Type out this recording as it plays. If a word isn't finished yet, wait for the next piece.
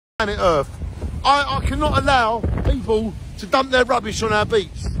planet Earth. I cannot allow people to dump their rubbish on our beach.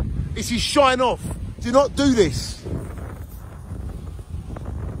 This is shine off. Do not do this.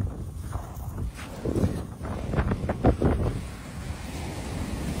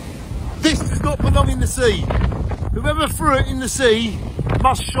 This does not belong in the sea. Whoever threw it in the sea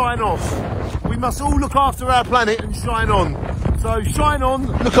must shine off. We must all look after our planet and shine on. So shine on,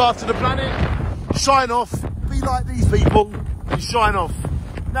 look after the planet, shine off, be like these people and shine off.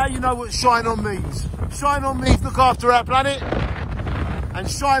 Now you know what shine on means. Shine on means look after our planet, and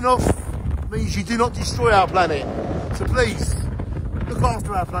shine off means you do not destroy our planet. So please, look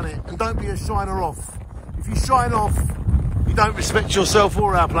after our planet and don't be a shiner off. If you shine off, you don't respect yourself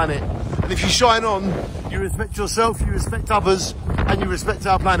or our planet. And if you shine on, you respect yourself, you respect others, and you respect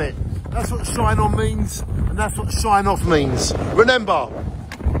our planet. That's what shine on means, and that's what shine off means. Remember,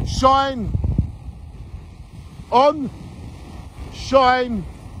 shine on, shine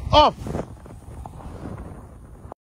off.